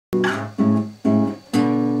I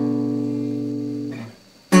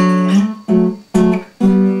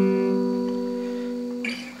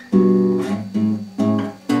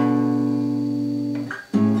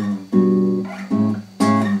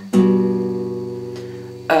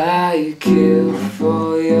kill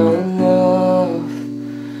for your love,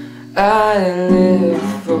 I live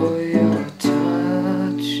for your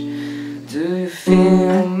touch. Do you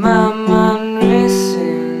feel my mind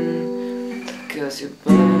racing? 'Cause your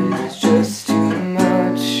body is just too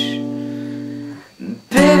much.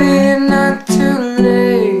 Baby, not too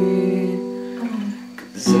late,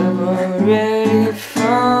 'cause I've already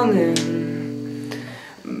fallen.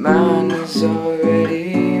 Mine is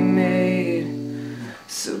already made.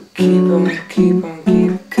 So keep on, keep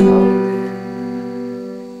calling.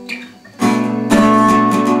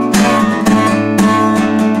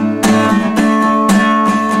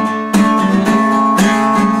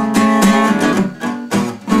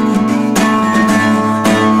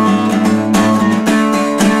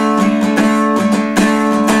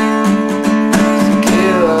 So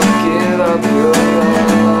give up your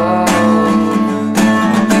love.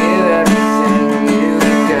 Give everything you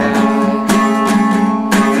got.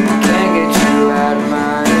 Can't get you out of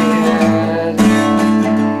my head.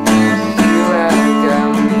 You have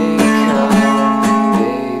got me caught,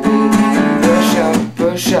 baby.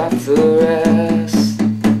 Brush off the rest.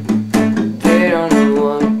 They don't know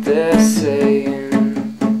what they're saying.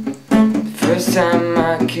 The first time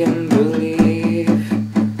I can believe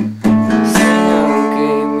this ain't no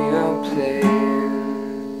game you're playing.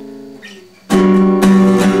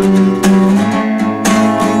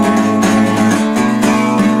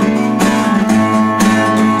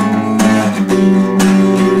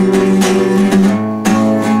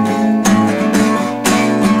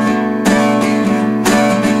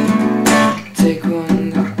 Take one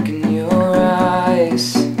look in your eyes,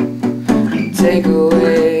 take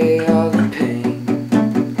away all the pain.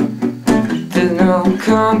 There's no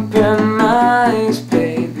compromise,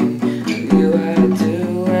 baby. For you I'd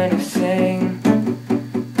do anything.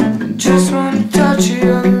 Just one touch of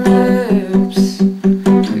your lips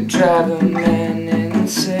could drive a man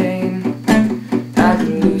insane. I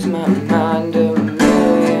could lose my mind a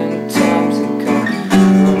million times and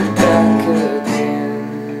come back again.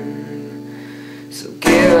 So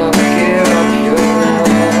give up your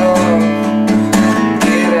love.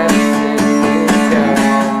 Give everything you got.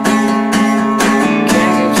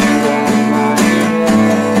 Can't get you out of my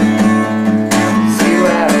head. See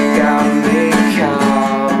where it got me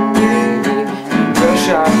caught, baby. Brush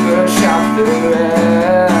off the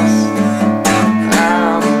rest.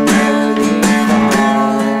 I'm ready for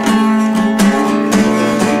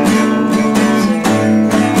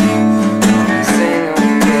single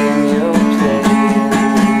game you're playing.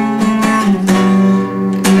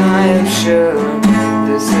 I am sure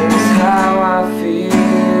this is how I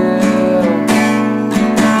feel.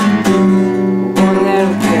 One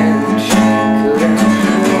little pinch couldn't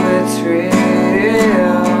prove it's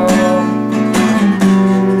real.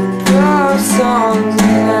 Those songs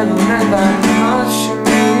never meant that much to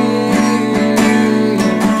me.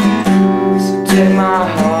 So take my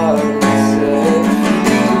heart and set it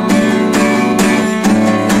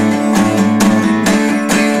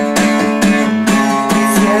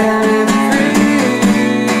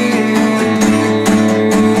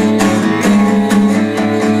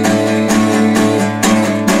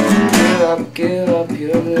Give up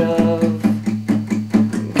your love.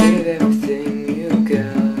 Give everything you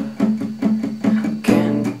got.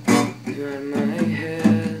 Can't get you out of my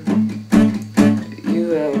head. You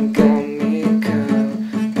haven't got me caught,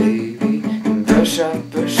 baby. And brush off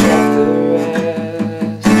the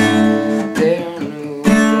rest. They don't know what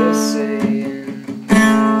they're saying.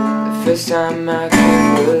 The first time I can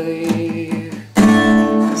believe